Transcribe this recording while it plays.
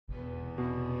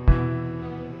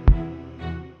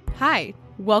Hi,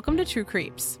 welcome to True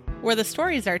Creeps, where the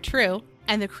stories are true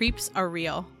and the creeps are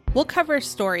real. We'll cover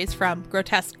stories from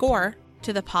grotesque gore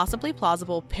to the possibly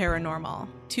plausible paranormal,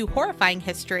 to horrifying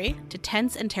history, to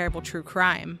tense and terrible true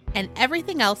crime, and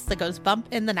everything else that goes bump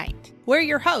in the night. We're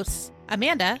your hosts,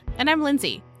 Amanda, and I'm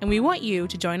Lindsay, and we want you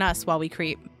to join us while we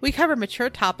creep. We cover mature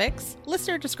topics.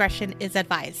 Listener discretion is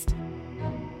advised.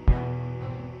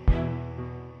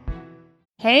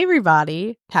 Hey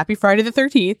everybody, happy Friday the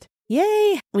 13th.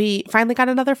 Yay! We finally got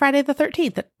another Friday the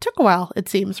 13th. It took a while, it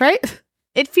seems, right?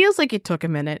 It feels like it took a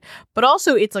minute, but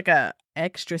also it's like a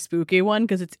extra spooky one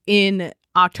because it's in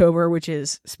October, which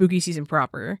is spooky season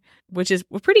proper, which is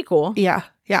pretty cool. Yeah.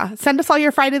 Send us all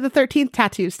your Friday the 13th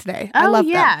tattoos today. I love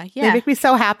them. Yeah. They make me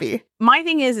so happy. My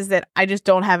thing is that I just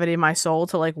don't have it in my soul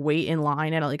to like wait in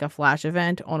line at like a flash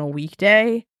event on a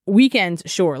weekday. Weekends,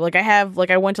 sure.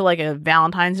 I went to like a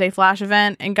Valentine's Day flash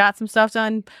event and got some stuff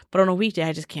done, but on a weekday,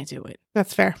 I just can't do it.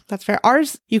 That's fair.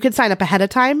 Ours, you can sign up ahead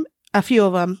of time, a few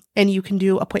of them, and you can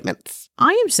do appointments.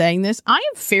 I am saying this. I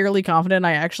am fairly confident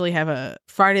I actually have a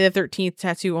Friday the 13th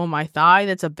tattoo on my thigh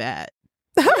that's a bet.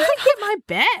 Where did I get my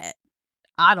bet?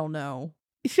 I don't know.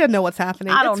 You should know what's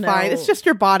happening. I don't know. Fine. It's just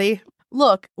your body.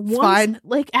 Look, fine.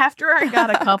 Like after I got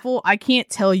a couple, I can't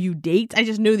tell you dates. I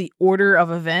just know the order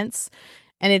of events.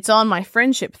 And it's on my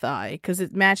friendship thigh because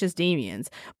it matches Damien's.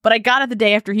 But I got it the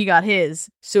day after he got his.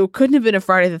 So it couldn't have been a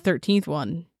Friday the 13th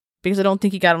one because I don't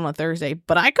think he got it on a Thursday.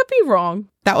 But I could be wrong.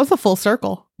 That was a full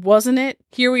circle. Wasn't it?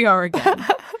 Here we are again.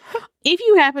 If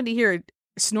you happen to hear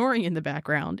snoring in the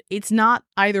background, it's not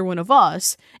either one of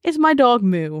us. It's my dog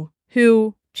Moo,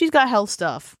 who she's got health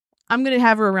stuff. I'm going to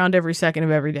have her around every second of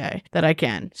every day that I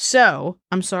can. So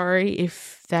I'm sorry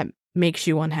if that makes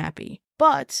you unhappy.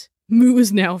 But Moo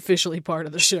is now officially part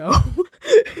of the show.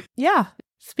 Yeah.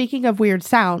 Speaking of weird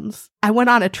sounds, I went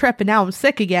on a trip and now I'm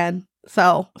sick again.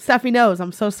 So Steffi knows.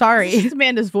 I'm so sorry. This is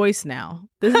Amanda's voice now.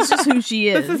 This is just who she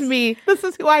is. This is me. This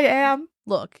is who I am.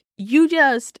 Look, you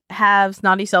just have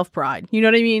snotty self-pride. You know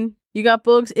what I mean? You got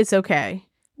bugs. It's okay.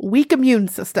 Weak immune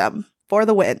system for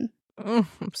the win. I'm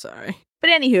sorry. But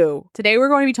anywho, today we're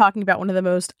going to be talking about one of the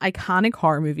most iconic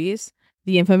horror movies,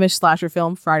 the infamous slasher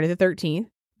film Friday the 13th.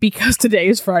 Because today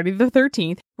is Friday the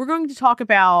 13th, we're going to talk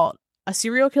about a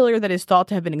serial killer that is thought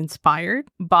to have been inspired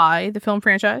by the film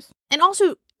franchise. And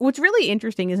also, what's really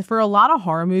interesting is for a lot of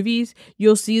horror movies,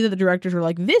 you'll see that the directors are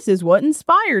like, this is what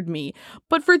inspired me.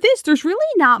 But for this, there's really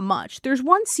not much. There's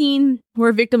one scene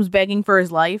where a victim's begging for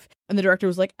his life, and the director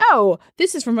was like, oh,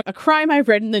 this is from a crime I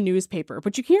read in the newspaper.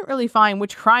 But you can't really find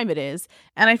which crime it is.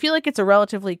 And I feel like it's a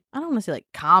relatively, I don't want to say like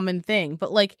common thing,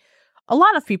 but like, a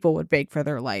lot of people would beg for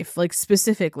their life, like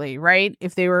specifically, right?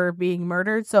 If they were being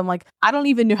murdered. So I'm like, I don't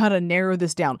even know how to narrow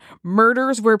this down.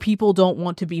 Murders where people don't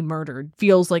want to be murdered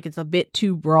feels like it's a bit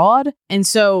too broad. And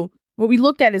so what we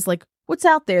looked at is like, what's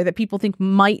out there that people think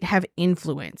might have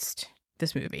influenced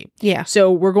this movie? Yeah.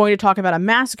 So we're going to talk about a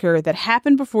massacre that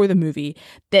happened before the movie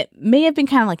that may have been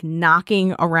kind of like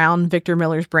knocking around Victor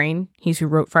Miller's brain. He's who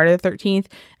wrote Friday the 13th,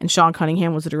 and Sean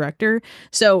Cunningham was the director.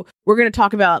 So we're going to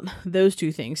talk about those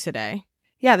two things today.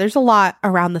 Yeah, there's a lot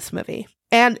around this movie.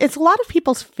 And it's a lot of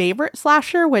people's favorite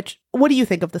slasher, what do you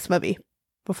think of this movie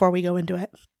before we go into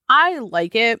it? I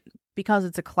like it because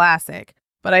it's a classic,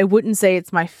 but I wouldn't say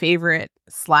it's my favorite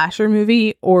slasher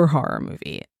movie or horror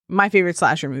movie. My favorite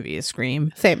slasher movie is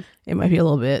Scream. Same. It might be a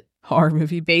little bit horror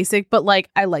movie basic, but like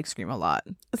I like Scream a lot.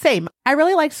 Same. I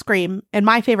really like Scream, and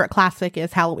my favorite classic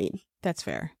is Halloween. That's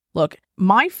fair. Look,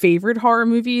 my favorite horror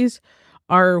movies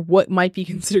are what might be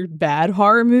considered bad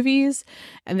horror movies,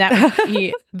 and that would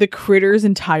be the Critters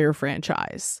entire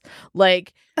franchise.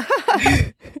 Like,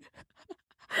 I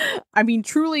mean,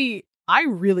 truly, I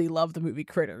really love the movie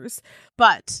Critters,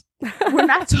 but we're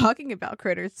not talking about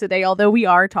Critters today, although we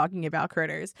are talking about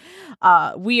Critters.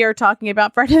 We are talking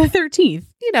about Friday the 13th.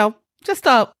 You know, just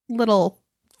a little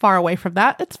far away from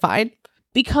that. It's fine.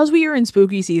 Because we are in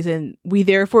spooky season, we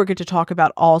therefore get to talk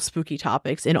about all spooky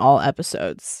topics in all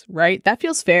episodes, right? That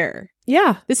feels fair.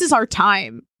 Yeah. This is our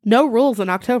time. No rules in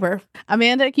October.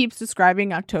 Amanda keeps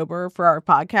describing October for our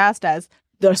podcast as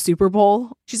the Super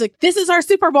Bowl. She's like, this is our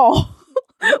Super Bowl.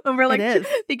 When we're like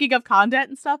thinking of content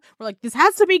and stuff, we're like, this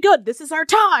has to be good. This is our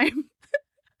time.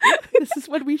 This is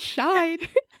when we shine.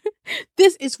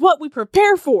 This is what we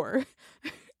prepare for.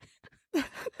 Is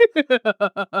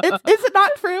it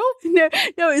not true?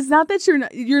 No, it's not that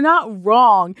you're not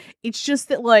wrong. It's just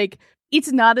that like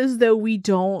it's not as though we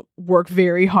don't work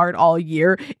very hard all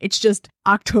year. It's just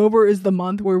October is the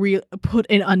month where we put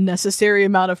an unnecessary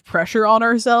amount of pressure on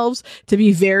ourselves to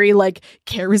be very like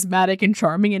charismatic and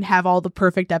charming and have all the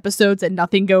perfect episodes and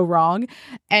nothing go wrong.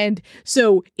 And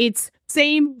so it's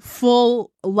same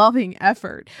full loving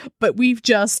effort, but we've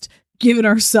just given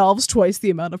ourselves twice the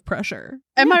amount of pressure.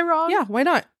 Am I wrong? Yeah, why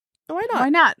not? Why not? Why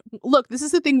not? Look, this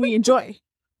is the thing we enjoy.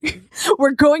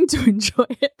 We're going to enjoy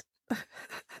it.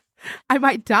 I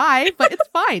might die, but it's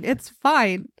fine. It's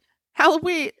fine.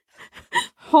 Halloween.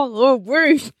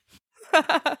 Halloween.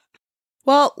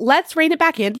 Well, let's rein it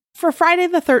back in for Friday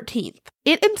the 13th.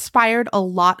 It inspired a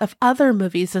lot of other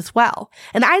movies as well.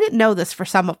 And I didn't know this for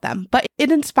some of them, but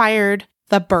it inspired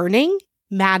The Burning,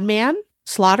 Madman,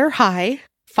 Slaughter High,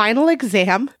 Final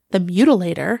Exam, The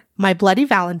Mutilator, My Bloody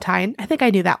Valentine, I think I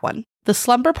knew that one, The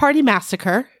Slumber Party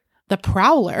Massacre, The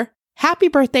Prowler, Happy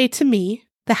Birthday to Me,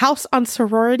 The House on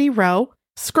Sorority Row,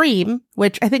 Scream,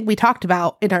 which I think we talked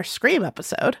about in our Scream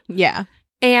episode. Yeah.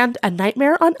 And A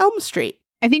Nightmare on Elm Street.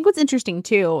 I think what's interesting,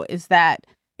 too, is that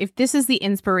if this is the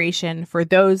inspiration for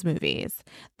those movies,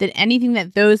 then anything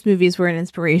that those movies were an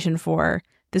inspiration for,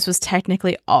 this was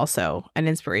technically also an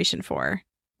inspiration for.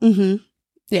 Mm-hmm.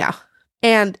 Yeah.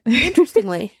 And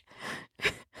interestingly,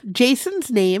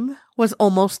 Jason's name was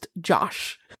almost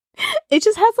Josh. It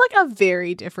just has like a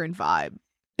very different vibe.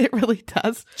 It really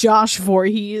does. Josh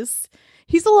Voorhees.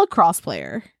 He's a lacrosse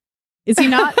player. Is he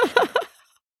not?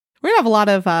 We're going to have a lot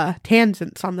of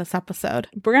tangents on this episode.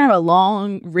 We're going to have a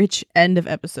long, rich end of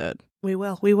episode. We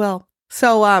will. We will.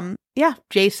 So, yeah,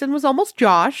 Jason was almost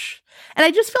Josh. And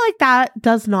I just feel like that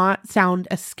does not sound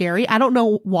as scary. I don't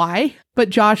know why,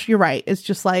 but Josh, you're right. It's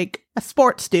just like a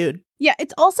sports dude. Yeah,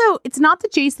 it's not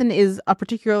that Jason is a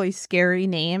particularly scary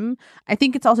name. I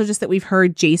think it's also just that we've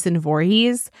heard Jason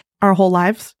Voorhees Our whole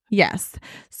lives. Yes.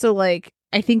 So, like,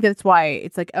 I think that's why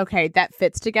it's like, okay, that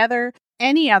fits together.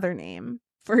 Any other name,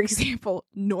 for example,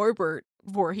 Norbert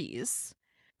Voorhees.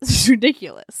 This is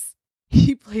ridiculous.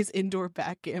 He plays indoor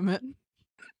backgammon.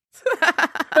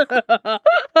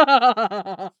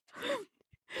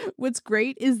 What's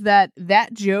great is that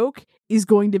joke is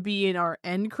going to be in our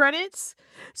end credits.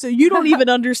 So you don't even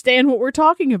understand what we're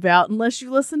talking about unless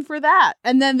you listen for that.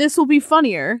 And then this will be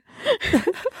funnier.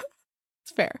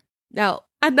 It's fair. Now,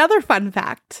 another fun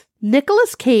fact.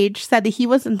 Nicolas Cage said that he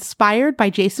was inspired by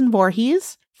Jason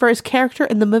Voorhees for his character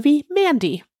in the movie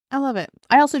Mandy. I love it.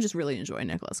 I also just really enjoy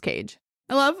Nicolas Cage.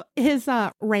 I love his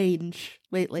range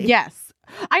lately. Yes.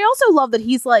 I also love that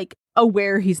he's like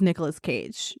aware he's Nicolas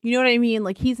Cage. You know what I mean?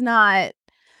 Like he's not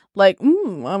like,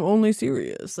 I'm only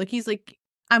serious. Like he's like,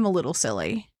 I'm a little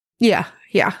silly. Yeah,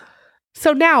 yeah.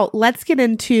 So now let's get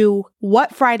into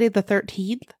what Friday the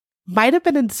 13th might have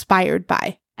been inspired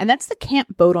by. And that's the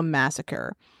Camp Bodom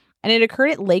massacre. And it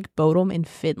occurred at Lake Bodom in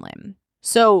Finland.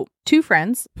 So two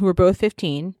friends who were both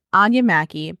 15, Anja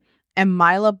Mäki and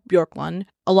Mila Björklund,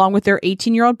 along with their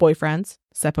 18-year-old boyfriends,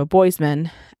 Seppo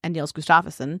Boisman and Niels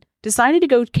Gustafsson, decided to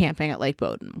go camping at Lake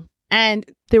Bodom. And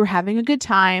they were having a good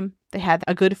time. They had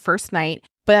a good first night.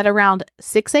 But at around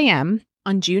 6 a.m.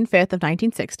 on June 5th of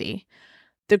 1960,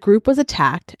 the group was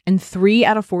attacked and 3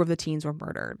 out of 4 of the teens were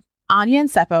murdered. Anja and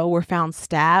Seppo were found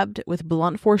stabbed with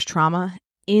blunt force trauma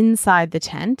inside the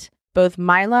tent. Both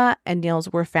Mila and Niels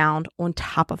were found on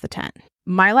top of the tent.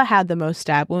 Mila had the most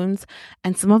stab wounds,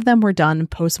 and some of them were done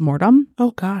post-mortem.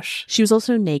 Oh, gosh. She was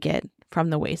also naked from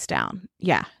the waist down.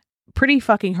 Yeah, pretty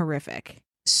fucking horrific.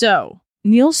 So,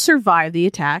 Niels survived the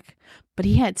attack, but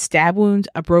he had stab wounds,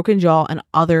 a broken jaw, and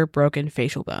other broken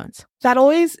facial bones. That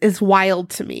always is wild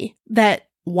to me, that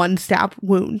one stab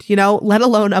wound, let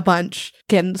alone a bunch,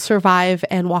 can survive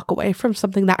and walk away from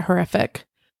something that horrific.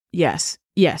 Yes,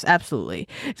 absolutely.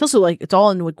 It's also like, it's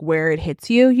all in like where it hits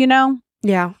you,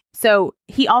 Yeah. So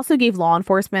he also gave law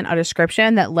enforcement a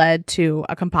description that led to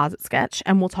a composite sketch,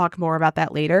 and we'll talk more about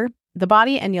that later. The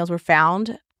body and Niels were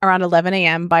found around 11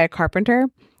 a.m. by a carpenter,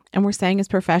 and we're saying his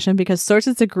profession because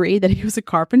sources agree that he was a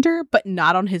carpenter, but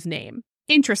not on his name.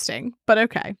 Interesting, but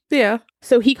okay. Yeah.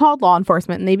 So he called law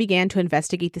enforcement, and they began to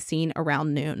investigate the scene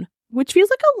around noon, which feels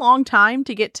like a long time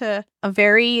to get to a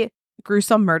very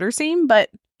gruesome murder scene, but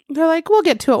they're like, we'll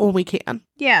get to it when we can.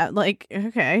 Yeah, like,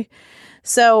 okay.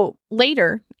 So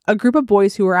later, a group of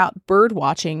boys who were out bird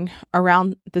watching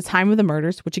around the time of the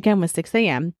murders, which again was 6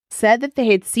 a.m., said that they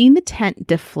had seen the tent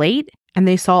deflate and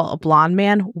they saw a blonde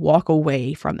man walk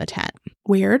away from the tent.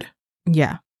 Weird.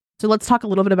 Yeah. So let's talk a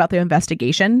little bit about the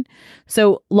investigation.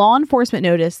 So law enforcement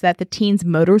noticed that the teens'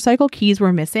 motorcycle keys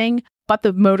were missing, but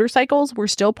the motorcycles were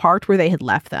still parked where they had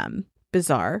left them.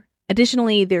 Bizarre.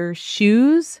 Additionally, their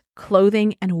shoes,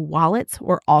 clothing, and wallets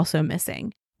were also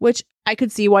missing, which I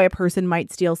could see why a person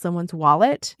might steal someone's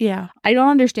wallet. Yeah. I don't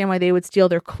understand why they would steal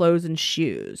their clothes and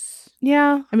shoes.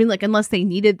 Yeah. I mean, like, unless they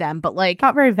needed them, but like,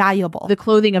 not very valuable. The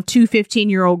clothing of two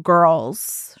 15-year-old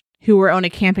girls, who are on a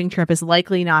camping trip is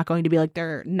likely not going to be like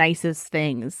their nicest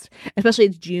things, especially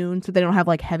it's June, so they don't have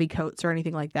like heavy coats or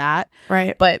anything like that.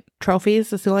 Right. But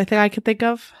Trophies is the only thing I could think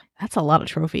of. that's a lot of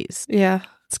trophies. Yeah.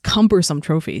 It's cumbersome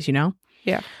trophies, you know?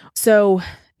 Yeah. So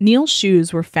Neil's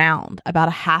shoes were found about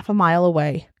a half a mile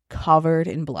away, covered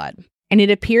in blood. And it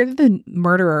appeared that the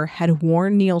murderer had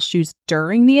worn Neil's shoes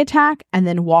during the attack and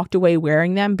then walked away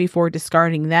wearing them before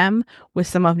discarding them with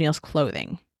some of Neil's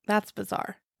clothing. That's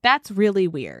bizarre. That's really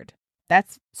weird.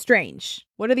 That's strange.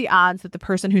 What are the odds that the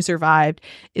person who survived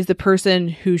is the person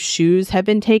whose shoes had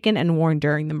been taken and worn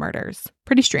during the murders?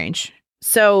 Pretty strange.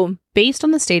 So, based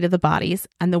on the state of the bodies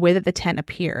and the way that the tent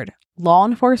appeared, law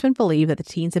enforcement believe that the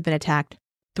teens had been attacked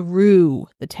through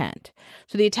the tent.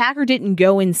 So the attacker didn't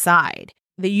go inside.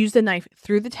 They used a knife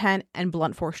through the tent and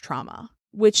blunt force trauma,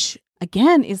 which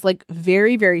again is like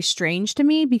very, very strange to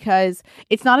me because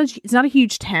it's not a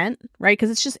huge tent, right?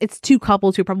 Because it's two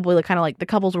couples who probably like kind of like the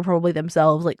couples were probably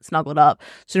themselves like snuggled up,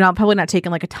 so they're probably not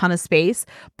taking like a ton of space,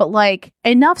 but like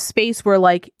enough space where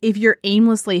like if you're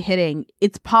aimlessly hitting,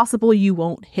 it's possible you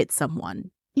won't hit someone.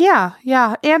 Yeah,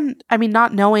 yeah. And I mean,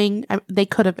 not knowing, they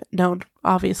could have known,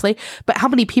 obviously, but how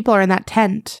many people are in that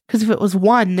tent? Because if it was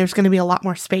one, there's going to be a lot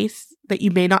more space that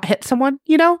you may not hit someone,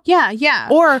 you know? Yeah, yeah.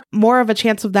 Or more of a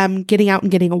chance of them getting out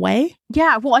and getting away.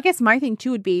 Yeah, well, I guess my thing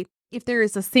too would be if there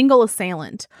is a single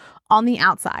assailant on the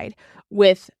outside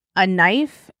with a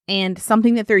knife and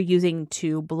something that they're using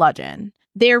to bludgeon,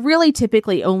 they're really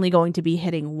typically only going to be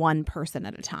hitting one person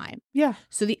at a time. Yeah.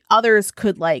 So the others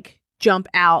could like jump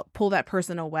out, pull that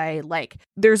person away. Like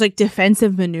there's like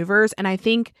defensive maneuvers. And I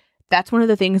think that's one of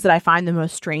the things that I find the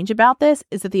most strange about this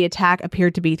is that the attack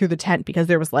appeared to be through the tent because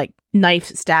there was like knife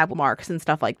stab marks and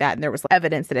stuff like that. And there was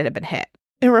evidence that it had been hit.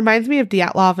 It reminds me of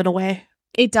Dyatlov in a way.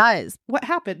 It does. What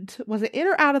happened? Was it in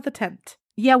or out of the tent?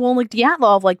 Yeah, well, like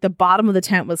Dyatlov, like the bottom of the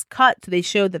tent was cut. So they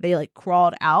showed that they like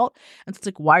crawled out. And so it's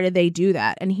like, why did they do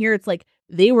that? And here it's like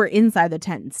they were inside the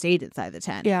tent and stayed inside the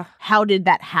tent. Yeah. How did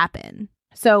that happen?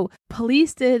 So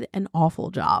police did an awful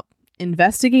job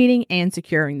investigating and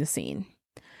securing the scene.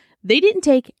 They didn't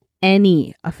take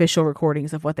any official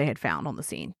recordings of what they had found on the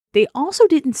scene. They also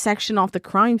didn't section off the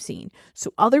crime scene,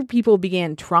 so other people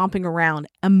began tromping around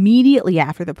immediately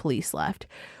after the police left,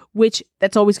 which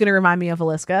that's always going to remind me of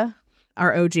Aliska,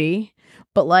 our OG.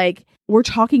 But like, we're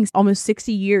talking almost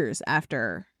 60 years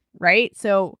after, right?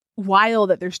 So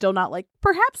wild that they're still not like,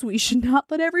 perhaps we should not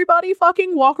let everybody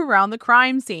fucking walk around the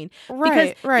crime scene.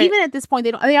 Right, because even at this point,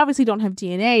 they obviously don't have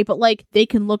DNA, but like they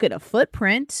can look at a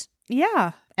footprint.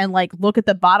 Yeah. And like look at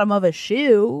the bottom of a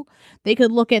shoe. They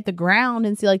could look at the ground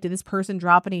and see like, did this person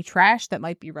drop any trash that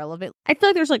might be relevant? I feel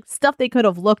like there's like stuff they could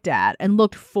have looked at and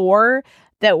looked for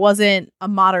that wasn't a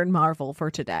modern marvel for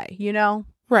today, you know?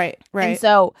 Right, right. And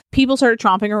so people started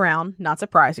tromping around, not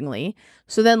surprisingly.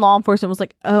 So then law enforcement was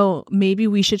like, oh, maybe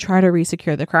we should try to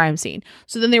resecure the crime scene.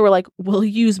 So then they were like, we'll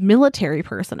use military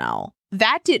personnel.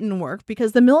 That didn't work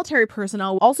because the military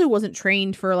personnel also wasn't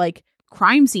trained for like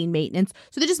crime scene maintenance.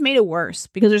 So they just made it worse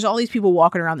because there's all these people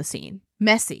walking around the scene.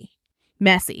 Messy.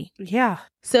 Yeah.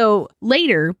 So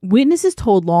later, witnesses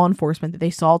told law enforcement that they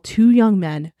saw two young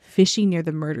men fishing near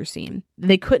the murder scene.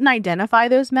 They couldn't identify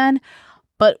those men,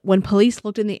 but when police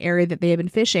looked in the area that they had been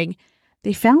fishing,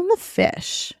 they found the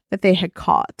fish that they had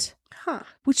caught. Huh.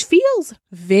 Which feels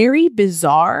very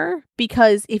bizarre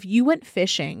because if you went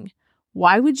fishing,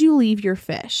 why would you leave your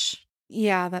fish?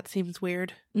 Yeah, that seems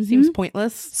weird. Mm-hmm. Seems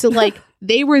pointless. So like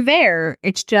they were there.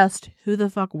 It's just who the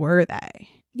fuck were they?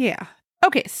 Yeah.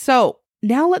 Okay, so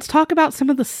now let's talk about some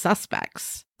of the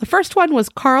suspects. The first one was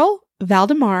Carl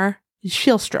Valdemar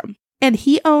Schilstrom, and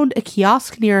he owned a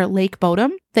kiosk near Lake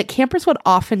Bodom that campers would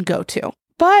often go to.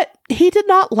 But he did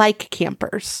not like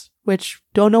campers, which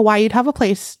don't know why you'd have a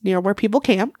place near where people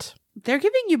camped. They're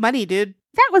giving you money, dude.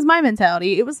 That was my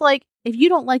mentality. It was like, if you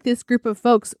don't like this group of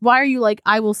folks, why are you like,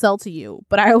 I will sell to you,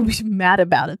 but I will be mad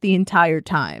about it the entire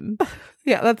time.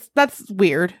 Yeah, that's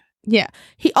weird. Yeah.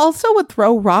 He also would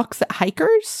throw rocks at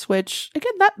hikers, which,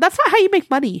 again, that's not how you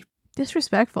make money.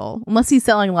 Disrespectful. Unless he's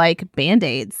selling like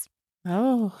Band-Aids.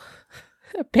 Oh,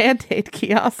 a Band-Aid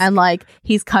kiosk. And like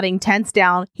he's cutting tents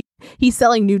down. He's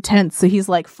selling new tents. So he's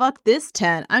like, fuck this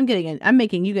tent. I'm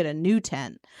making you get a new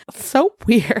tent. So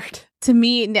weird. To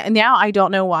me, now I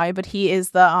don't know why, but he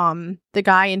is the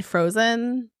guy in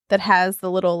Frozen that has the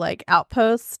little like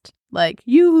outpost. Like,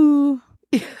 you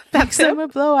That's him. A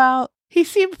blowout. He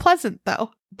seemed pleasant,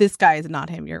 though. This guy is not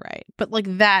him, you're right. But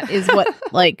like that is what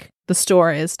like the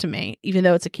store is to me, even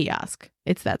though it's a kiosk.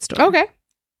 It's that store.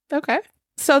 Okay.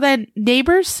 So then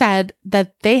neighbors said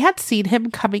that they had seen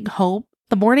him coming home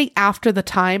the morning after the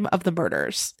time of the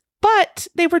murders, but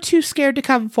they were too scared to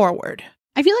come forward.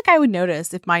 I feel like I would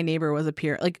notice if my neighbor was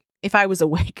like if I was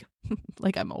awake,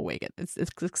 like I'm awake at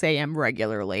 6 a.m.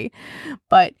 regularly.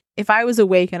 But if I was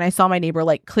awake and I saw my neighbor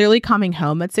like clearly coming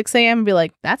home at 6 a.m. and be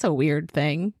like, that's a weird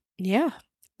thing. Yeah.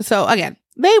 So again,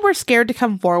 they were scared to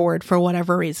come forward for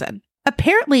whatever reason.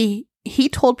 Apparently, he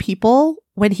told people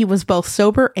when he was both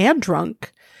sober and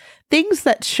drunk things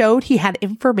that showed he had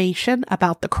information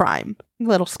about the crime. A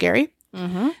little scary.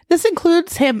 Mm-hmm. This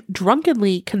includes him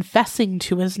drunkenly confessing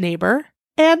to his neighbor,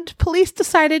 and police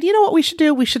decided, you know what we should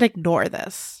do? We should ignore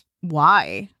this.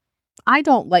 Why? I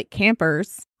don't like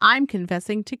campers. I'm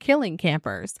confessing to killing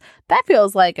campers. That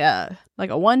feels like a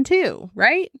 1-2,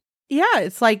 right? Yeah,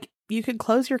 it's like you can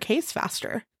close your case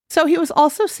faster. So he was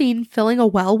also seen filling a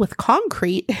well with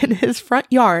concrete in his front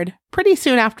yard pretty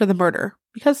soon after the murder.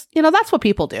 Because, that's what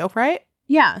people do, right?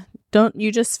 Yeah. Don't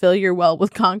you just fill your well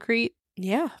with concrete?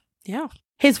 Yeah.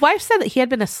 His wife said that he had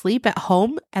been asleep at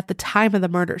home at the time of the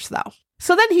murders, though.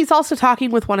 So then he's also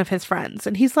talking with one of his friends,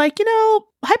 and he's like,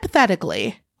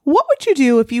 hypothetically, what would you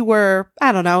do if you were,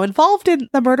 I don't know, involved in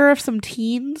the murder of some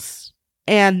teens?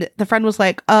 And the friend was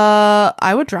like,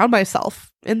 I would drown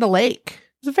myself in the lake.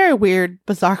 It's a very weird,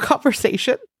 bizarre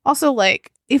conversation. Also,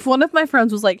 like, if one of my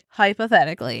friends was like,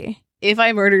 hypothetically, if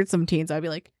I murdered some teens, I'd be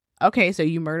like, okay, so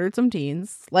you murdered some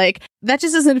teens. Like, that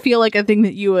just doesn't feel like a thing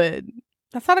that you would...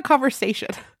 That's not a conversation.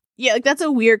 Yeah, like, that's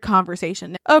a weird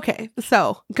conversation. Okay,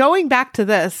 so going back to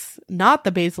this, not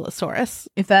the Basilosaurus.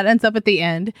 If that ends up at the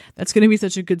end, that's going to be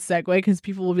such a good segue because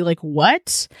people will be like,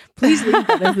 what? Please leave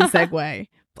that as a segue.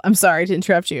 I'm sorry to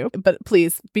interrupt you, but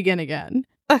please begin again.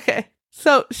 Okay.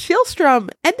 So Schilstrom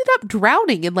ended up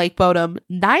drowning in Lake Bodom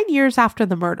 9 years after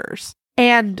the murders,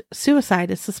 and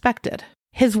suicide is suspected.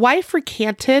 His wife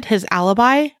recanted his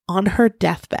alibi on her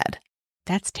deathbed.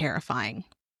 That's terrifying.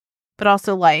 But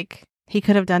also, like, he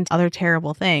could have done other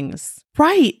terrible things.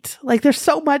 Right. Like, there's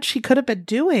so much he could have been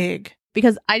doing.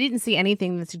 Because I didn't see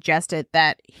anything that suggested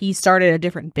that he started a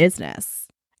different business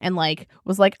and, like,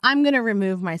 was like, I'm going to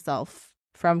remove myself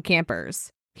from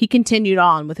campers. He continued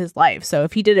on with his life. So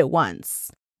if he did it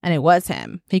once and it was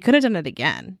him, he could have done it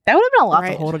again. That would have been a lot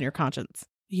to hold on your conscience.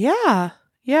 Yeah.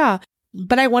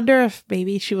 But I wonder if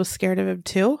maybe she was scared of him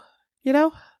too,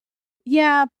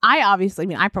 Yeah,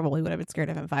 I probably would have been scared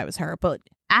of him if I was her. But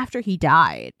after he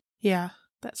died. Yeah,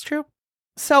 that's true.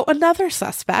 So another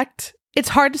suspect, it's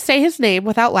hard to say his name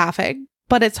without laughing,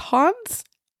 but it's Hans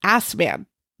Assmann.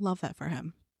 Love that for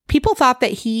him. People thought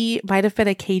that he might have been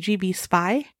a KGB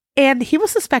spy. And he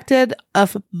was suspected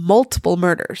of multiple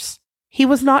murders. He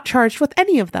was not charged with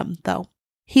any of them, though.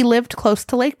 He lived close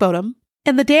to Lake Bodom,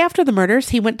 and the day after the murders,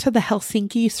 he went to the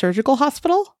Helsinki Surgical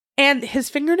Hospital, and his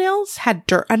fingernails had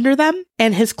dirt under them,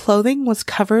 and his clothing was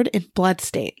covered in blood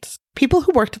stains. People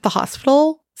who worked at the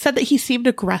hospital said that he seemed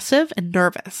aggressive and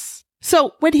nervous.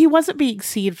 So when he wasn't being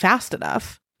seen fast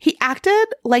enough, he acted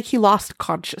like he lost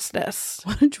consciousness.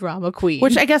 What a drama queen.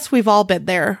 Which I guess we've all been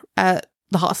there at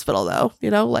the hospital, though,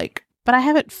 But I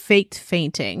haven't faked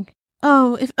fainting.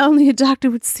 Oh, if only a doctor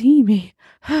would see me.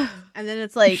 And then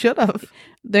it's like, should have.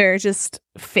 They're just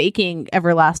faking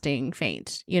everlasting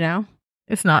faint,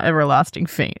 It's not everlasting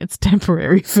faint. It's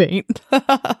temporary faint.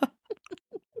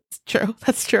 It's true.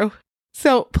 That's true.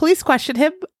 So police questioned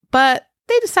him, but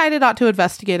they decided not to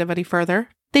investigate him any further.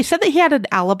 They said that he had an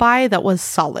alibi that was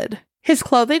solid. His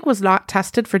clothing was not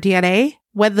tested for DNA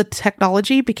when the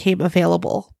technology became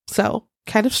available. So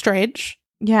kind of strange.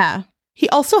 Yeah. He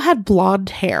also had blonde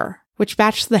hair, which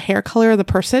matched the hair color of the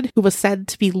person who was said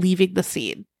to be leaving the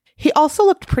scene. He also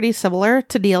looked pretty similar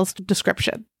to Neil's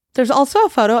description. There's also a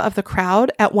photo of the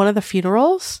crowd at one of the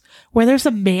funerals where there's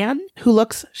a man who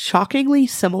looks shockingly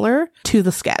similar to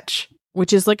the sketch.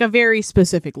 Which is like a very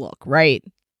specific look, right?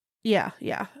 Yeah.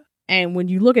 And when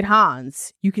you look at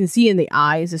Hans, you can see in the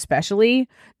eyes especially,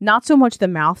 not so much the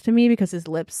mouth to me because his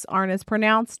lips aren't as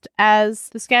pronounced as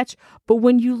the sketch, but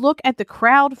when you look at the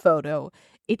crowd photo,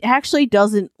 it actually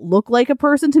doesn't look like a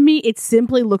person to me. It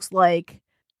simply looks like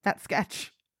that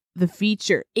sketch. The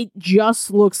feature. It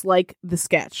just looks like the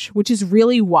sketch, which is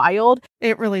really wild.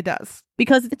 It really does.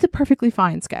 Because it's a perfectly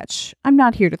fine sketch. I'm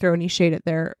not here to throw any shade at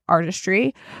their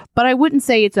artistry, but I wouldn't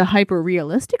say it's a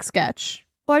hyper-realistic sketch.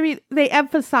 Well, I mean, they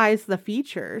emphasize the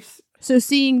features. So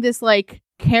seeing this, like,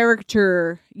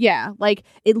 character, like,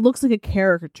 it looks like a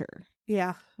caricature.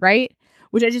 Yeah. Right?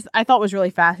 Which I thought was really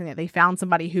fascinating. They found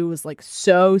somebody who was, like,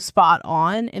 so spot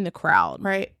on in the crowd.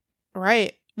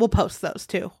 Right. We'll post those,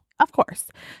 too. Of course.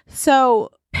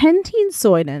 So, Pentin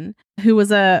Soiden, who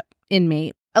was a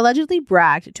inmate, allegedly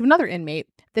bragged to another inmate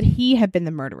that he had been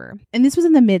the murderer. And this was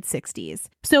in the mid-60s.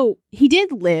 So he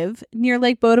did live near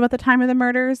Lake Bodom at the time of the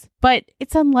murders, but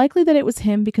it's unlikely that it was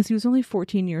him because he was only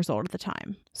 14 years old at the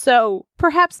time. So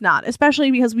perhaps not,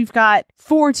 especially because we've got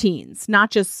 4 teens,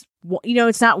 not just,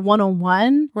 it's not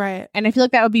one-on-one. Right. And I feel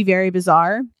like that would be very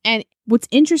bizarre. And what's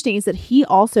interesting is that he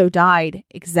also died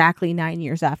exactly 9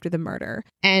 years after the murder.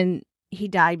 And he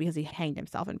died because he hanged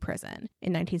himself in prison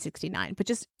in 1969. But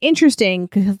just interesting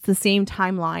because it's the same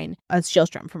timeline as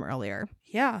Shellstrom from earlier.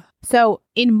 Yeah. So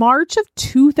in March of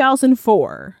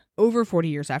 2004, over 40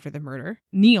 years after the murder,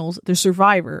 Niels, the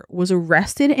survivor, was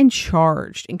arrested and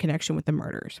charged in connection with the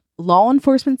murders. Law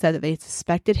enforcement said that they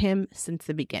suspected him since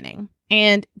the beginning.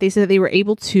 And they said that they were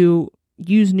able to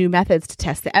use new methods to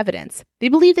test the evidence. They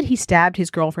believe that he stabbed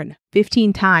his girlfriend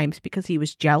 15 times because he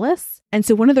was jealous. And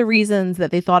so one of the reasons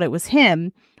that they thought it was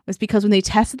him was because when they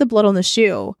tested the blood on the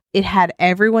shoe, it had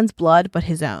everyone's blood but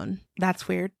his own. That's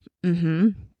weird. Mm-hmm.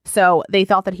 So they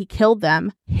thought that he killed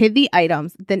them, hid the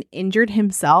items, then injured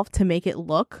himself to make it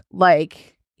look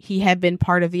like he had been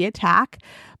part of the attack.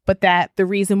 But that the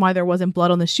reason why there wasn't blood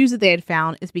on the shoes that they had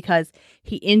found is because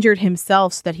he injured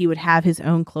himself so that he would have his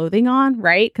own clothing on,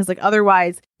 right? Because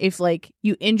otherwise, if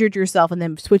you injured yourself and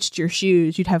then switched your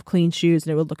shoes, you'd have clean shoes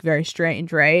and it would look very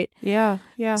strange, right? Yeah,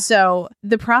 yeah. So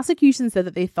the prosecution said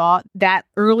that they thought that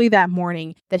early that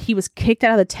morning that he was kicked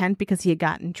out of the tent because he had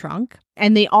gotten drunk.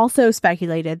 And they also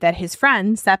speculated that his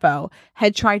friend, Seppo,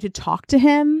 had tried to talk to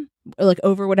him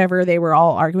over whatever they were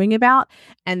all arguing about,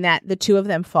 and that the two of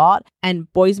them fought, and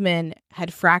Boisman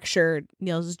had fractured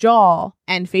Niels' jaw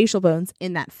and facial bones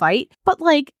in that fight. But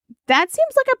that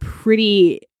seems like a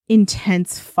pretty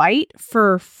intense fight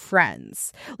for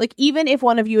friends. Even if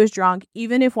one of you is drunk,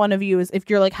 even if one of you if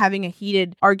you're having a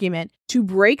heated argument, to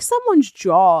break someone's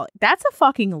jaw, that's a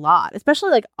fucking lot,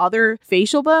 especially other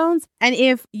facial bones. And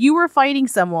if you were fighting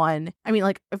someone,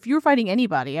 if you were fighting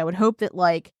anybody, I would hope that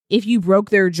if you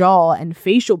broke their jaw and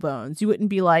facial bones, you wouldn't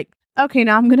be okay,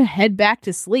 now I'm going to head back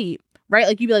to sleep. Right?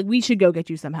 You'd be we should go get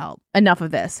you some help. Enough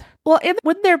of this. Well,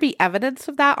 wouldn't there be evidence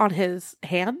of that on his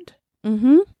hand?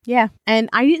 Mm-hmm. Yeah. And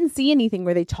I didn't see anything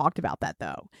where they talked about that,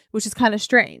 though, which is kind of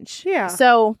strange. Yeah.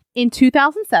 So in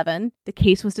 2007, the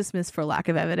case was dismissed for lack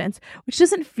of evidence, which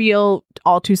doesn't feel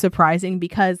all too surprising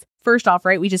because first off,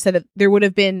 right, we just said that there would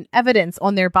have been evidence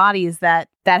on their bodies that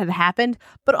had happened.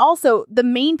 But also the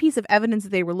main piece of evidence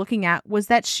that they were looking at was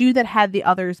that shoe that had the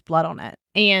other's blood on it.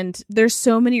 And there's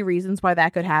so many reasons why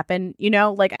that could happen.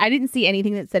 I didn't see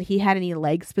anything that said he had any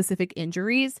leg specific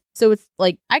injuries. So it's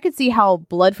I could see how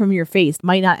blood from your face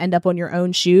might not end up on your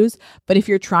own shoes. But if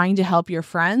you're trying to help your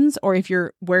friends or if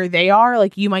you're where they are,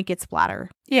 you might get splatter.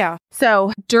 Yeah.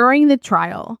 So during the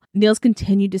trial, Niels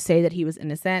continued to say that he was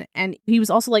innocent. And he was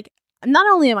also not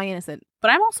only am I innocent,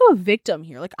 but I'm also a victim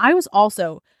here. I was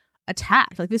also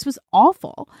attacked. This was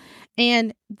awful.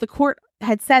 And the court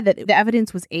had said that the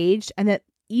evidence was aged and that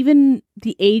even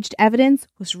the aged evidence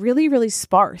was really, really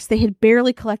sparse. They had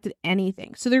barely collected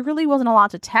anything. So there really wasn't a lot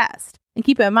to test. And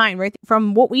keep in mind, right,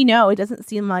 from what we know, it doesn't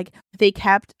seem like they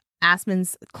kept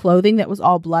Assman's clothing that was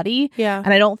all bloody. Yeah.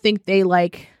 And I don't think they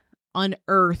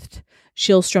unearthed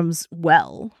Shellstrom's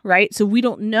well, right? So we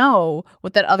don't know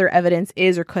what that other evidence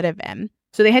is or could have been.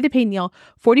 So they had to pay Neil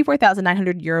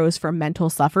 44,900 euros for mental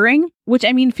suffering, which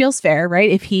feels fair, right?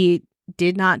 If he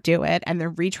did not do it and they're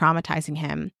re-traumatizing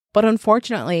him. But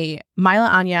unfortunately, Mila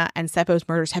Anya and Seppo's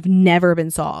murders have never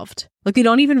been solved. They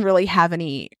don't even really have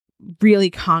any really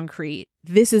concrete,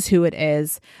 this is who it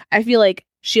is. I feel like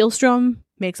Shellstrom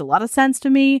makes a lot of sense to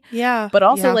me. Yeah. But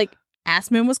also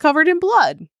Assman was covered in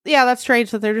blood. Yeah, that's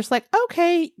strange that they're just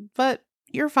okay, but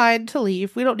you're fine to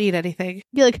leave. We don't need anything.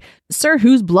 Be sir,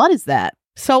 whose blood is that?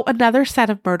 So another set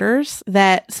of murders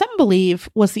that some believe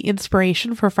was the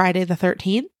inspiration for Friday the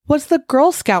 13th was the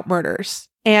Girl Scout murders.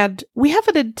 And we have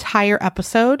an entire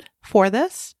episode for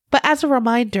this. But as a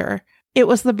reminder, it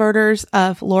was the murders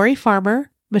of Lori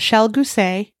Farmer, Michelle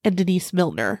Gousset, and Denise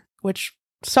Milner, which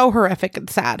so horrific and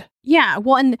sad. Yeah,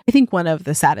 well, and I think one of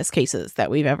the saddest cases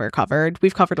that we've ever covered.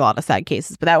 We've covered a lot of sad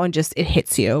cases, but that one it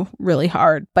hits you really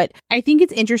hard. But I think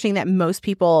it's interesting that most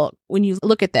people, when you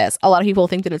look at this, a lot of people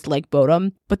think that it's like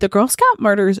Bodom, but the Girl Scout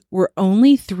murders were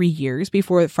only 3 years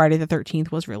before Friday the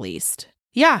 13th was released.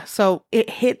 Yeah, so it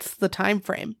hits the time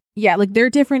frame. Yeah, they're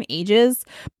different ages,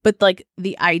 but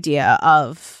the idea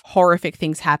of horrific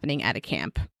things happening at a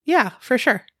camp. Yeah, for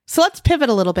sure. So let's pivot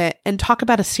a little bit and talk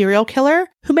about a serial killer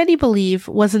who many believe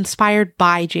was inspired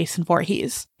by Jason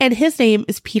Voorhees. And his name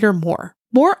is Peter Moore.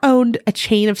 Moore owned a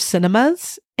chain of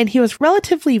cinemas, and he was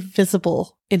relatively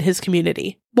visible in his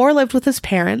community. Moore lived with his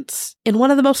parents in one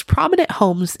of the most prominent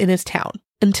homes in his town.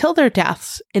 until their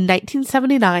deaths in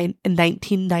 1979 and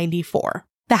 1994.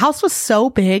 The house was so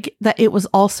big that it was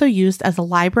also used as a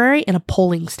library and a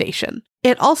polling station.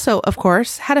 It also, of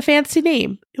course, had a fancy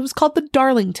name. It was called the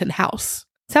Darlington House.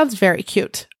 Sounds very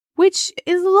cute. Which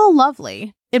is a little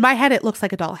lovely. In my head, it looks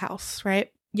like a dollhouse, right?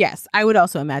 Yes, I would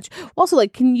also imagine. Also,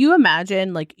 like, can you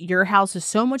imagine, like, your house is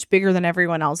so much bigger than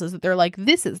everyone else's that they're like,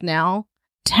 this is now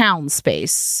town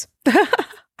space.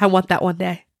 I want that one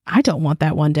day. I don't want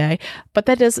that one day. But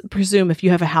that does presume if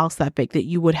you have a house that big that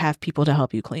you would have people to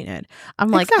help you clean it. I'm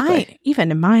like, Exactly.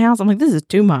 even in my house, I'm like, this is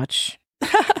too much.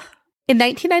 In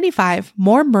 1995,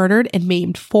 Moore murdered and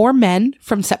maimed 4 men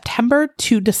from September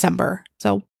to December.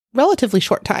 So, relatively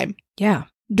short time. Yeah.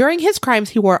 During his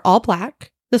crimes, he wore all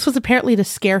black. This was apparently to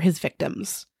scare his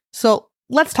victims. So,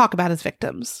 let's talk about his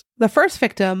victims. The first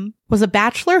victim was a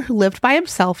bachelor who lived by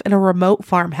himself in a remote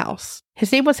farmhouse.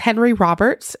 His name was Henry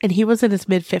Roberts, and he was in his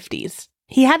mid-50s.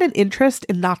 He had an interest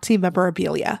in Nazi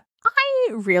memorabilia. I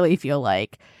really feel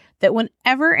like that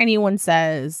whenever anyone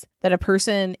says that a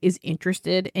person is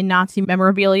interested in Nazi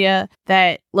memorabilia,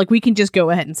 that, like, we can just go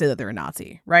ahead and say that they're a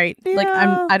Nazi, right? Yeah. Like,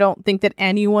 I don't think that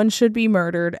anyone should be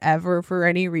murdered ever for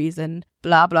any reason,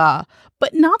 blah, blah.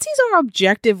 But Nazis are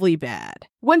objectively bad.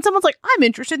 When someone's like, I'm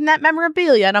interested in that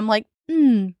memorabilia, and I'm like,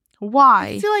 why?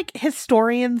 I feel like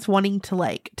historians wanting to,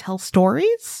 like, tell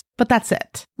stories, but that's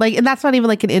it. Like, and that's not even,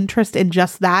 like, an interest in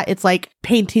just that. It's, like,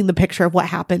 painting the picture of what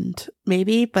happened,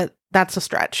 maybe, but that's a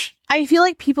stretch. I feel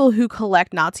like people who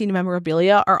collect Nazi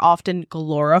memorabilia are often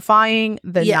glorifying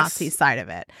the Nazi side of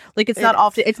it. Like,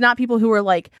 it's not people who are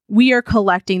like, we are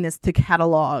collecting this to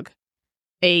catalog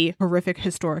a horrific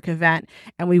historic event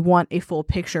and we want a full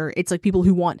picture. It's like people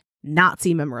who want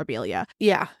Nazi memorabilia.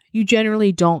 Yeah. You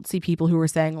generally don't see people who are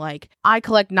saying, like, I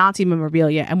collect Nazi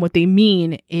memorabilia, and what they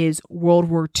mean is World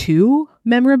War II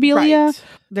memorabilia. Right.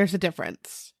 There's a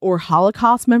difference. Or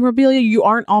Holocaust memorabilia. You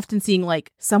aren't often seeing,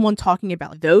 like, someone talking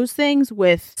about those things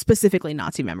with specifically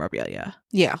Nazi memorabilia.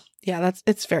 Yeah. Yeah,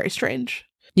 it's very strange.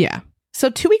 Yeah. So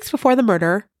 2 weeks before the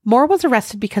murder, Moore was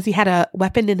arrested because he had a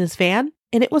weapon in his van,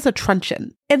 and it was a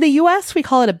truncheon. In the US, we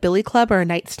call it a billy club or a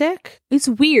nightstick. It's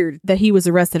weird that he was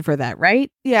arrested for that, right?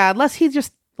 Yeah, unless he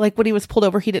just, like, when he was pulled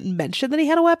over, he didn't mention that he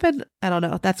had a weapon. I don't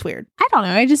know. That's weird. I don't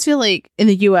know. I just feel like in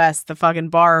the US, the fucking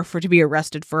bar for to be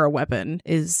arrested for a weapon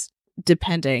is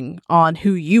depending on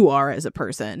who you are as a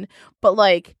person. But,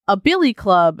 like, a billy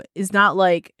club is not,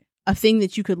 like, a thing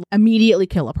that you could immediately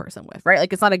kill a person with, right?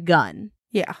 Like, it's not a gun.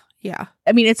 Yeah. Yeah.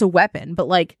 I mean, it's a weapon, but,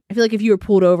 like, I feel like if you were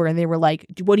pulled over and they were like,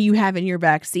 what do you have in your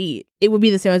back seat? It would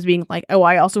be the same as being like, oh,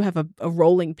 I also have a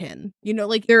rolling pin. You know,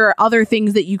 like, there are other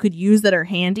things that you could use that are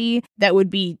handy that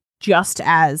would be just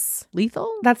as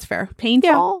lethal. That's fair.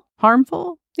 Painful,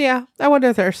 harmful. Yeah. I wonder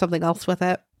if there's something else with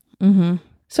it. Mm-hmm.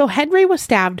 So Henry was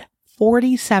stabbed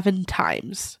 47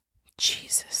 times.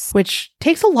 Jesus. Which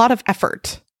takes a lot of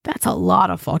effort. That's a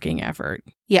lot of fucking effort.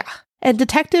 Yeah. And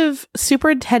Detective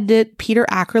Superintendent Peter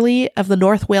Ackerley of the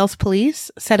North Wales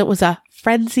Police said it was a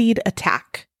frenzied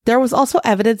attack. There was also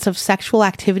evidence of sexual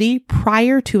activity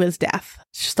prior to his death.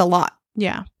 It's just a lot.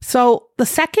 Yeah. So the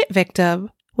second victim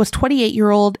was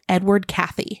 28-year-old Edward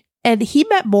Cathy, and he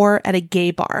met Moore at a gay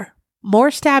bar.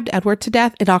 Moore stabbed Edward to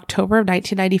death in October of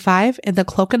 1995 in the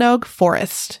Cloconog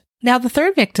Forest. Now, the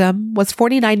third victim was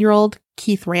 49-year-old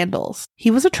Keith Randalls.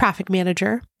 He was a traffic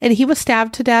manager, and he was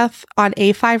stabbed to death on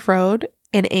A5 Road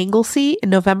in Anglesey in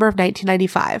November of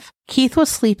 1995. Keith was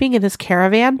sleeping in his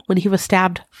caravan when he was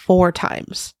stabbed 4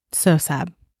 times. So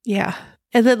sad. Yeah.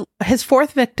 And then his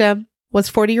fourth victim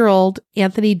was 40-year-old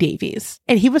Anthony Davies,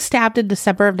 and he was stabbed in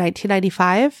December of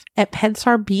 1995 at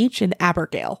Pensarn Beach in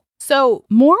Abergale. So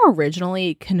Moore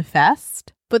originally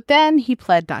confessed, but then he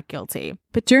pled not guilty.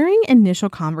 But during initial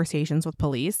conversations with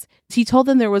police, he told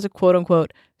them there was a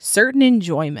quote-unquote certain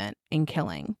enjoyment in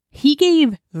killing. He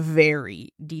gave very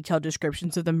detailed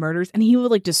descriptions of the murders, and he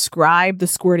would, like, describe the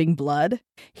squirting blood.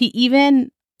 He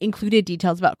even included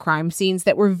details about crime scenes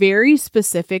that were very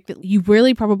specific that you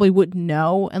really probably wouldn't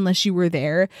know unless you were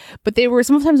there. But they were,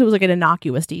 sometimes it was like an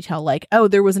innocuous detail, like, oh,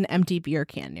 there was an empty beer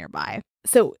can nearby.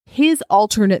 So his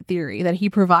alternate theory that he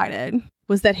provided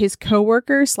was that his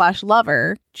coworker /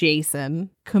 lover,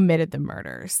 Jason, committed the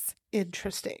murders.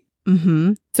 Interesting.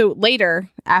 Mm-hmm. So later,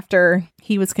 after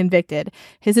he was convicted,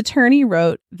 his attorney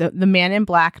wrote the Man in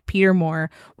Black, Peter Moore,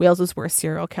 Wales's worst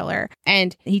serial killer.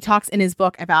 And he talks in his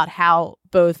book about how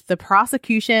both the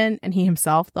prosecution and he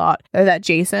himself thought that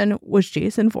Jason was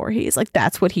Jason Voorhees. Like,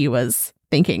 that's what he was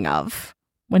thinking of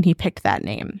when he picked that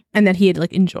name. And that he had,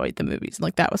 like, enjoyed the movies.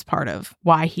 Like, that was part of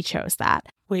why he chose that.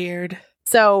 Weird.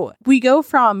 So we go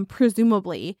from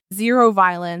presumably zero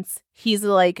violence. He's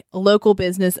like a local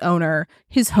business owner.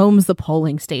 His home's the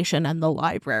polling station and the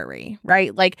library,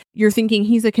 right? Like you're thinking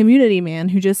he's a community man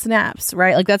who just snaps,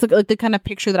 right? Like that's like the kind of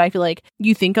picture that I feel like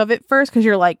you think of at first because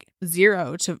you're like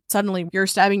 0 to suddenly you're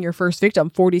stabbing your first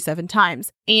victim 47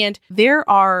 times. And there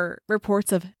are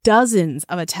reports of dozens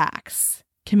of attacks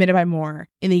committed by Moore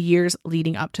in the years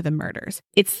leading up to the murders.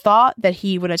 It's thought that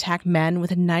he would attack men with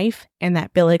a knife and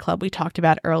that billy club we talked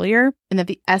about earlier, and that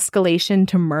the escalation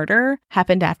to murder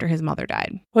happened after his mother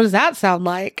died. What does that sound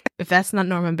like? If that's not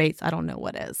Norman Bates, I don't know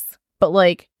what is. But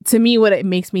like, to me, what it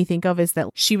makes me think of is that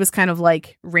she was kind of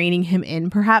like reining him in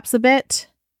perhaps a bit.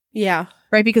 Yeah.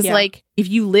 Right? Because like, if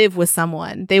you live with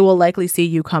someone, they will likely see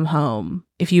you come home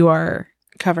if you are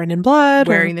covered in blood,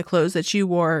 wearing the clothes that you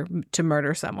wore to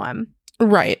murder someone.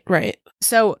 Right.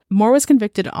 So Moore was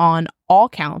convicted on all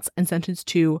counts and sentenced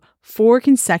to 4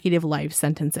 consecutive life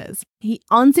sentences. He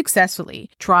unsuccessfully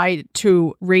tried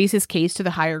to raise his case to the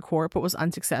higher court, but was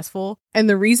unsuccessful. And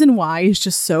the reason why is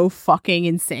just so fucking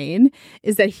insane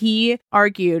is that he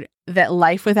argued that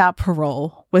life without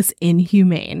parole was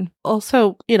inhumane.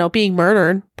 Also, being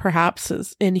murdered perhaps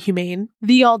is inhumane.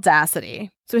 The audacity.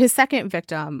 So his second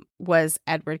victim was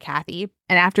Edward Cathy.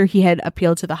 And after he had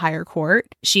appealed to the higher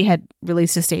court, she had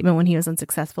released a statement when he was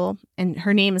unsuccessful. And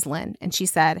her name is Lynn. And she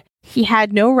said, he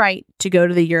had no right to go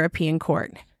to the European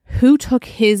court. Who took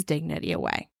his dignity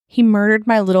away? He murdered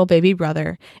my little baby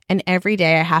brother. And every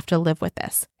day I have to live with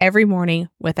this. Every morning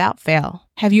without fail.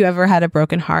 Have you ever had a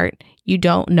broken heart? You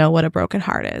don't know what a broken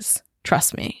heart is.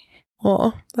 Trust me.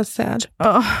 Oh, that's sad.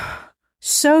 Oh,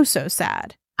 so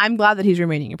sad. I'm glad that he's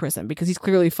remaining in prison because he's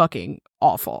clearly fucking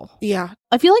awful. Yeah.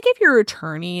 I feel like if your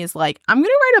attorney is like, I'm going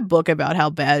to write a book about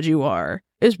how bad you are,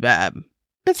 it's bad.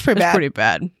 It's pretty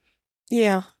bad.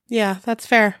 Yeah, that's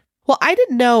fair. Well, I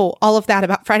didn't know all of that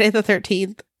about Friday the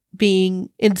 13th being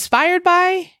inspired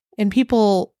by and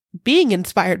people being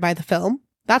inspired by the film.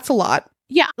 That's a lot.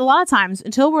 Yeah, a lot of times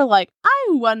until we're like, I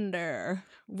wonder.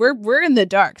 We're in the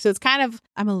dark. So it's kind of,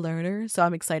 I'm a learner, so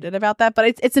I'm excited about that.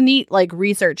 But it's a neat like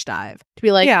research dive to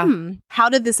be like, how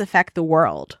did this affect the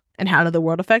world? And how did the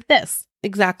world affect this?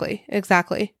 Exactly.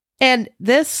 And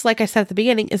this, like I said at the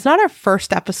beginning, is not our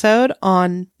first episode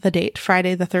on the date,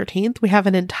 Friday the 13th. We have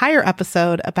an entire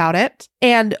episode about it.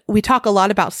 And we talk a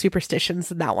lot about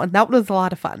superstitions in that one. That was a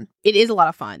lot of fun. It is a lot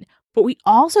of fun. But we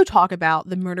also talk about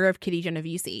the murder of Kitty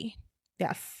Genovese.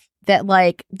 Yes. That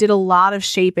like did a lot of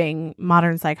shaping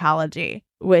modern psychology,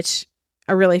 which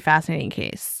a really fascinating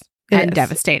case and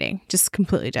devastating, just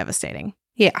completely devastating.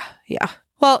 Yeah.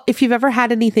 Well, if you've ever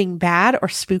had anything bad or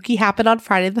spooky happen on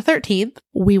Friday the 13th,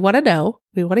 we want to know.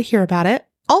 We want to hear about it.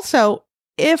 Also,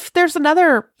 if there's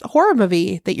another horror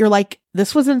movie that you're like,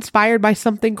 this was inspired by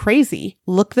something crazy,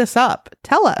 look this up.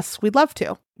 Tell us. We'd love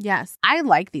to. Yes. I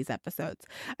like these episodes.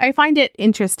 I find it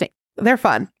interesting. They're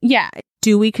fun. Yeah.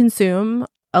 Do we consume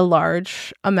a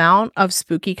large amount of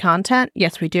spooky content?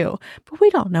 Yes, we do. But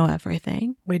we don't know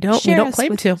everything. We don't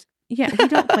claim to. Yeah, we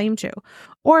don't claim to.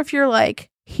 Or if you're like,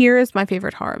 here is my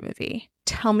favorite horror movie.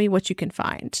 Tell me what you can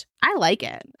find. I like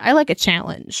it. I like a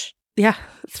challenge. Yeah,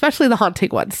 especially the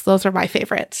haunting ones. Those are my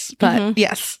favorites. But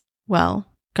yes. Well,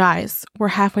 guys, we're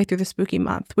halfway through the spooky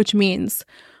month, which means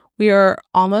we are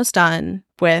almost done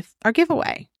with our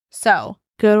giveaway. So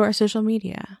go to our social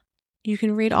media. You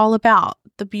can read all about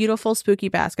the beautiful spooky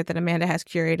basket that Amanda has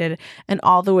curated and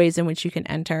all the ways in which you can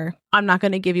enter. I'm not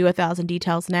going to give you 1,000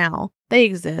 details now. They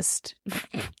exist.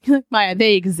 Maya,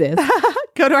 they exist.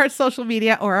 Go to our social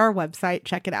media or our website.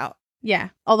 Check it out. Yeah.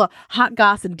 All the hot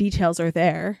goss and details are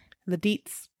there. The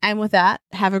deets. And with that,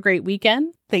 have a great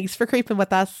weekend. Thanks for creeping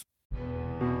with us.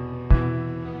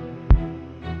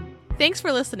 Thanks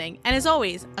for listening. And as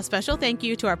always, a special thank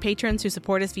you to our patrons who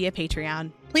support us via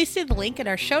Patreon. Please see the link in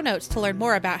our show notes to learn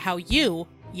more about how you,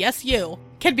 yes you,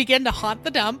 can begin to haunt the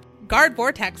dump, guard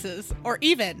vortexes, or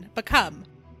even become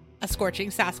a scorching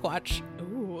Sasquatch.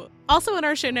 Ooh. Also in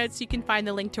our show notes, you can find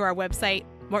the link to our website,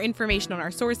 more information on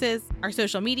our sources, our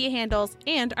social media handles,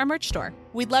 and our merch store.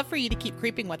 We'd love for you to keep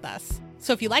creeping with us.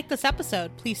 So if you like this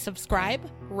episode, please subscribe,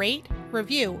 rate,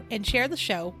 review, and share the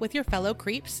show with your fellow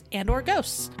creeps and or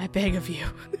ghosts. I beg of you.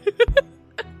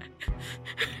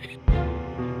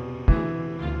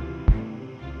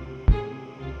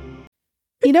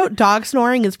 Dog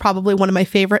snoring is probably one of my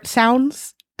favorite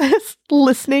sounds.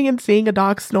 Listening and seeing a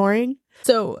dog snoring.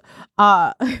 So,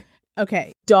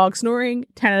 okay. Dog snoring,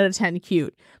 10 out of 10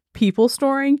 cute. People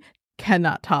snoring,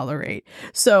 cannot tolerate.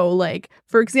 So, like,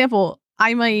 for example,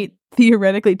 I might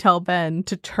theoretically tell Ben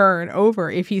to turn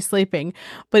over if he's sleeping.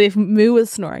 But if Moo is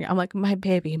snoring, I'm like, my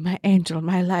baby, my angel,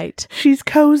 my light. She's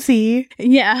cozy.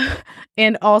 Yeah.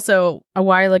 And also a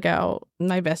while ago,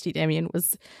 my bestie Damien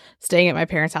was staying at my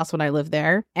parents' house when I lived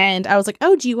there. And I was like,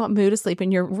 oh, do you want Moo to sleep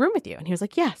in your room with you? And he was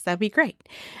like, yes, that'd be great.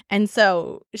 And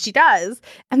so she does.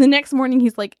 And the next morning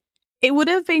he's like, it would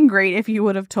have been great if you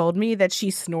would have told me that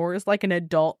she snores like an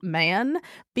adult man,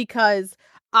 because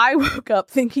I woke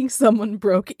up thinking someone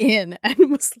broke in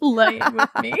and was laying with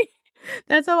me.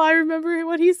 That's how I remember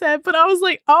what he said. But I was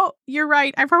like, oh, you're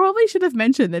right. I probably should have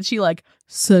mentioned that she like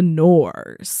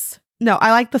snores. No,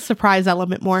 I like the surprise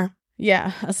element more.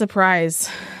 Yeah, a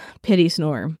surprise pity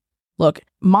snore. Look,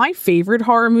 my favorite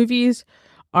horror movies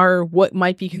are what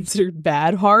might be considered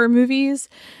bad horror movies.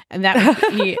 And that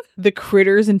would be the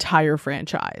Critters entire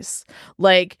franchise.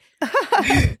 Like,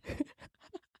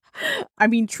 I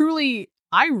mean, truly,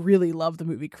 I really love the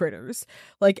movie Critters.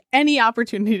 Like, any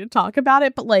opportunity to talk about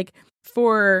it, but like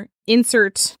for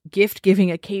insert gift giving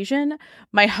occasion,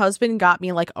 my husband got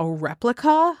me like a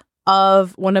replica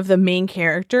of one of the main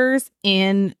characters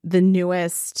in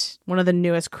one of the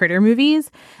newest Critter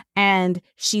movies. And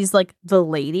she's like the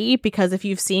lady, because if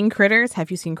you've seen Critters,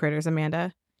 have you seen Critters,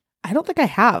 Amanda? I don't think I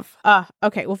have.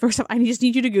 Okay. Well, first off, I just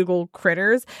need you to Google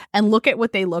Critters and look at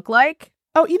what they look like.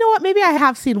 Oh, you know what? Maybe I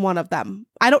have seen one of them.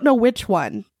 I don't know which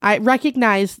one. I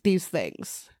recognize these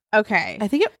things. Okay. I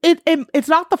think it's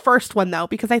not the first one, though,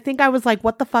 because I think I was like,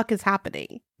 what the fuck is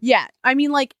happening? Yeah. I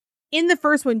mean, like, in the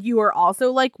first one, you are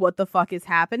also like, what the fuck is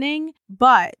happening?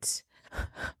 But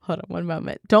hold on one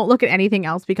moment. Don't look at anything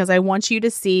else, because I want you to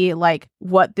see like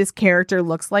what this character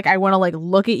looks like. I want to like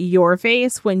look at your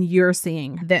face when you're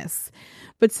seeing this.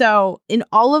 But so in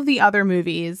all of the other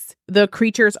movies, the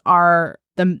creatures are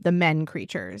the men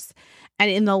creatures.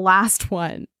 And in the last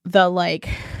one, the like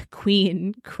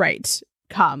Queen Krite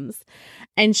comes,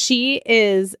 and she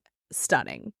is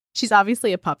stunning. She's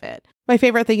obviously a puppet. My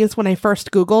favorite thing is when I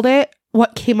first Googled it,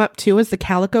 what came up too is the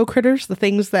calico critters, the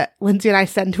things that Lindsay and I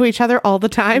send to each other all the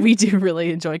time. We do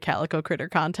really enjoy calico critter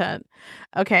content.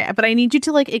 Okay, but I need you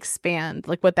to like expand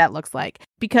like what that looks like.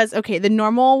 Because, okay, the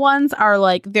normal ones are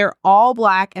like, they're all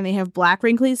black and they have black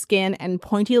wrinkly skin and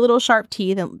pointy little sharp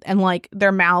teeth, and like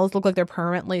their mouths look like they're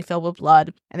permanently filled with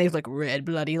blood, and they have like red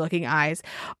bloody looking eyes.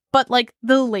 But like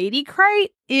the lady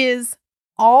Krite is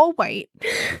all white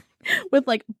with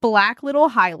like black little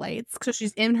highlights, so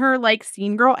she's in her like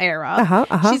scene girl era.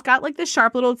 She's got like the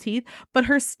sharp little teeth, but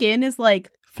her skin is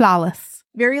like flawless,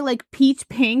 very like peach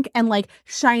pink and like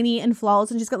shiny and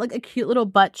flawless, and she's got like a cute little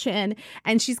butt chin,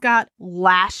 and she's got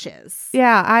lashes.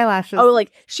 Yeah, eyelashes. Oh,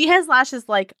 like she has lashes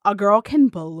like a girl can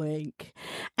blink,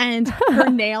 and her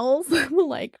nails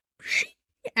like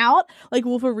out like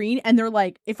Wolverine, and they're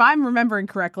like, if I'm remembering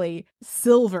correctly,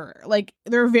 silver. Like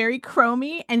they're very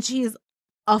chromy, and she's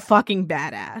a fucking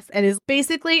badass and is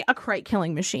basically a Krite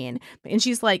killing machine. And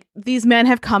she's like, these men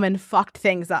have come and fucked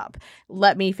things up.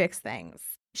 Let me fix things.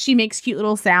 She makes cute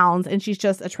little sounds, and she's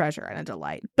just a treasure and a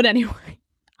delight. But anyway,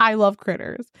 I love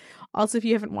Critters. Also, if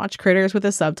you haven't watched Critters with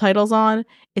the subtitles on,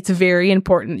 it's very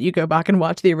important you go back and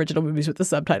watch the original movies with the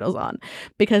subtitles on,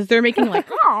 because they're making like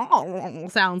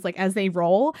sounds like as they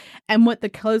roll. And what the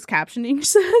closed captioning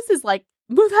says is like,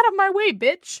 move out of my way,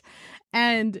 bitch.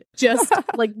 And just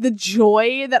like the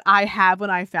joy that I have when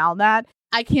I found that,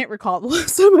 I can't recall the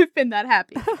last time I've been that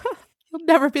happy. You'll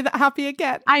never be that happy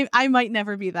again. I might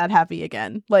never be that happy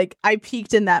again. Like, I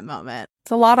peaked in that moment.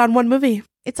 It's a lot on one movie.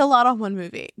 It's a lot on one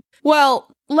movie.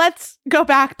 Well, let's go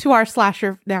back to our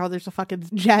slasher. Now there's a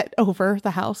fucking jet over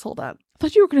the house. Hold on. I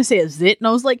thought you were going to say a zit, and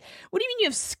I was like, what do you mean you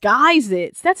have sky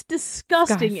zits? That's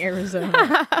disgusting, Skies.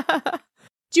 Arizona.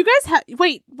 Do you guys have...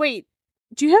 Wait.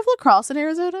 Do you have lacrosse in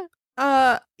Arizona?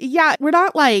 Yeah, we're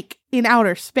not like in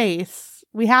outer space.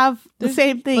 We have the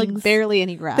same things. Like barely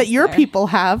any grass that your there. people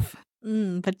have.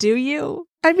 But do you?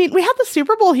 I mean, we had the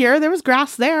Super Bowl here. There was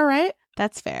grass there, right?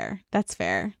 That's fair.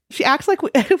 She acts like we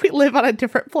live on a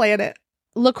different planet.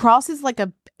 Lacrosse is like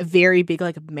a very big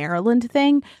like Maryland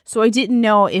thing. So I didn't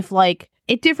know if like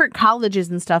at different colleges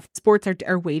and stuff, sports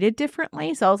are weighted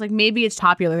differently. So I was like, maybe it's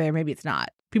popular there, maybe it's not.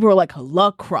 People are like,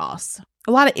 lacrosse.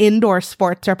 A lot of indoor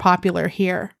sports are popular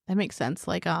here. That makes sense.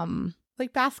 Like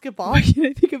basketball. Why can't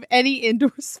I think of any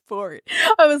indoor sport?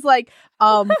 I was like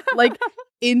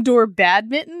indoor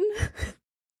badminton.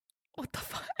 What the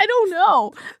fuck? I don't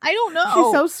know.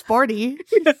 She's so sporty.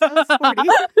 It's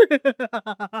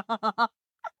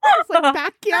like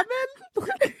backgammon.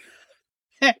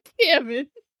 Backgammon.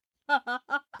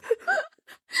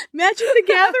 Magic the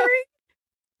Gathering.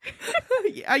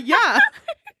 Yeah.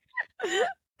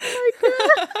 Oh my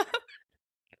god.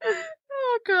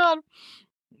 Oh god.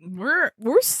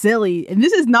 We're silly, and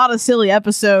this is not a silly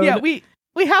episode. Yeah, we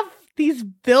have these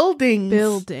buildings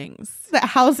that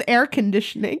house air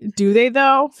conditioning. Do they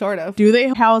though? Sort of. Do they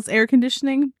house air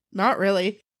conditioning? Not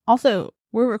really. Also,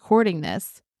 we're recording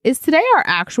this. Is today our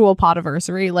actual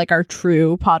podiversary, like our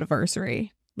true podiversary?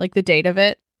 Like the date of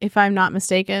it, if I'm not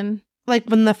mistaken? Like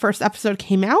when the first episode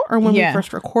came out or when we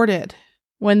first recorded?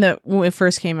 When it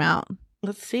first came out.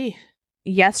 Let's see.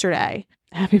 Yesterday.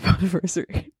 Happy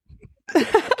podiversary.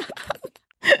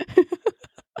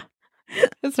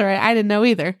 That's all right. I didn't know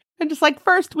either. And just like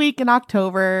first week in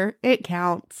October, it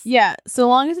counts. Yeah. So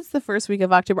long as it's the first week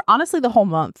of October. Honestly, the whole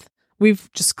month.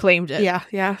 We've just claimed it.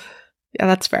 Yeah,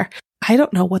 that's fair. I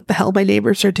don't know what the hell my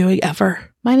neighbors are doing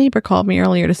ever. My neighbor called me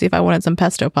earlier to see if I wanted some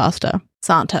pesto pasta.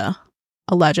 Santa.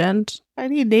 A legend. I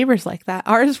need neighbors like that.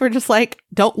 Ours were just like,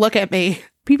 don't look at me.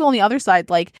 People on the other side,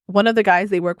 like one of the guys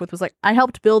they work with was like, I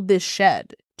helped build this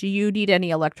shed. Do you need any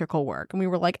electrical work? And we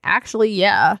were like, actually,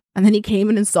 yeah. And then he came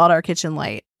and installed our kitchen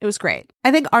light. It was great.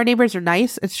 I think our neighbors are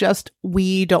nice. It's just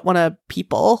we don't want to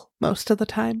people most of the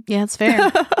time. Yeah, that's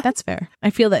fair. That's fair.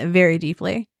 I feel that very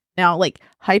deeply. Now, like,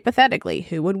 hypothetically,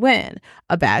 who would win?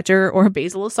 A badger or a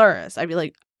basilosaurus? I'd be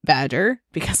like, badger,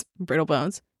 because brittle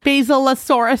bones.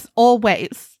 Basilosaurus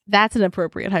always. That's an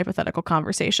appropriate hypothetical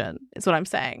conversation, is what I'm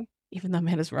saying. Even though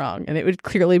man is wrong. And it would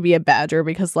clearly be a badger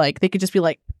because, like, they could just be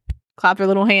like, clap their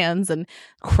little hands and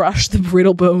crush the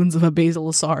brittle bones of a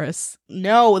basilosaurus.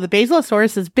 No, the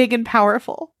basilosaurus is big and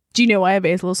powerful. Do you know why a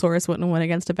basilosaurus wouldn't win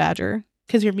against a badger?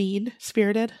 Because you're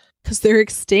mean-spirited. Because they're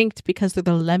extinct, because they're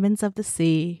the lemons of the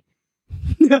sea.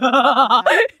 We have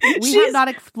not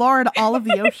explored all of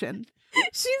the ocean.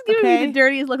 She's giving me the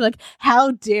dirtiest look, like,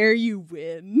 how dare you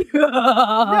win?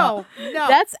 No.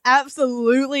 That's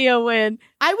absolutely a win.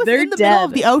 I was in the middle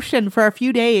of the ocean for a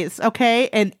few days, okay?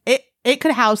 And it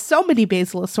could house so many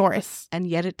basilosaurus. And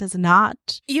yet it does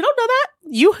not. You don't know that?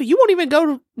 You won't even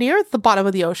go near the bottom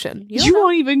of the ocean. You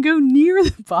won't even go near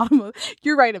the bottom of...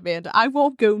 You're right, Amanda. I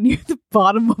won't go near the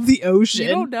bottom of the ocean. You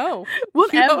don't know.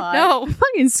 What am I? Know. A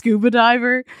fucking scuba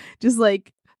diver. Just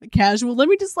like casual. Let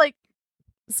me just like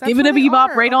give it a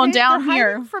bebop right on down They're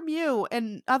here. hiding from you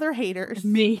and other haters.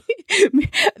 Me.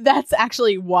 That's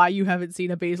actually why you haven't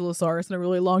seen a basilosaurus in a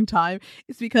really long time.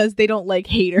 It's because they don't like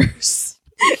haters.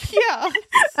 Yeah.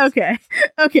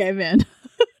 Okay, man.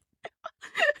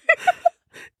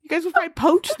 You guys would probably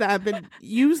poach them and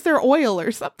use their oil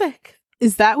or something.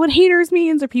 Is that what haters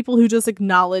means? Or people who just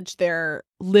acknowledge their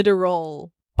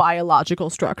literal biological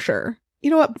structure? You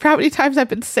know what? For how many times I've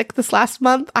been sick this last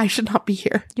month, I should not be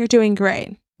here. You're doing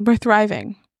great. We're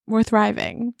thriving.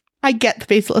 I get the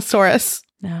basilosaurus.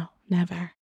 No,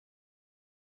 never.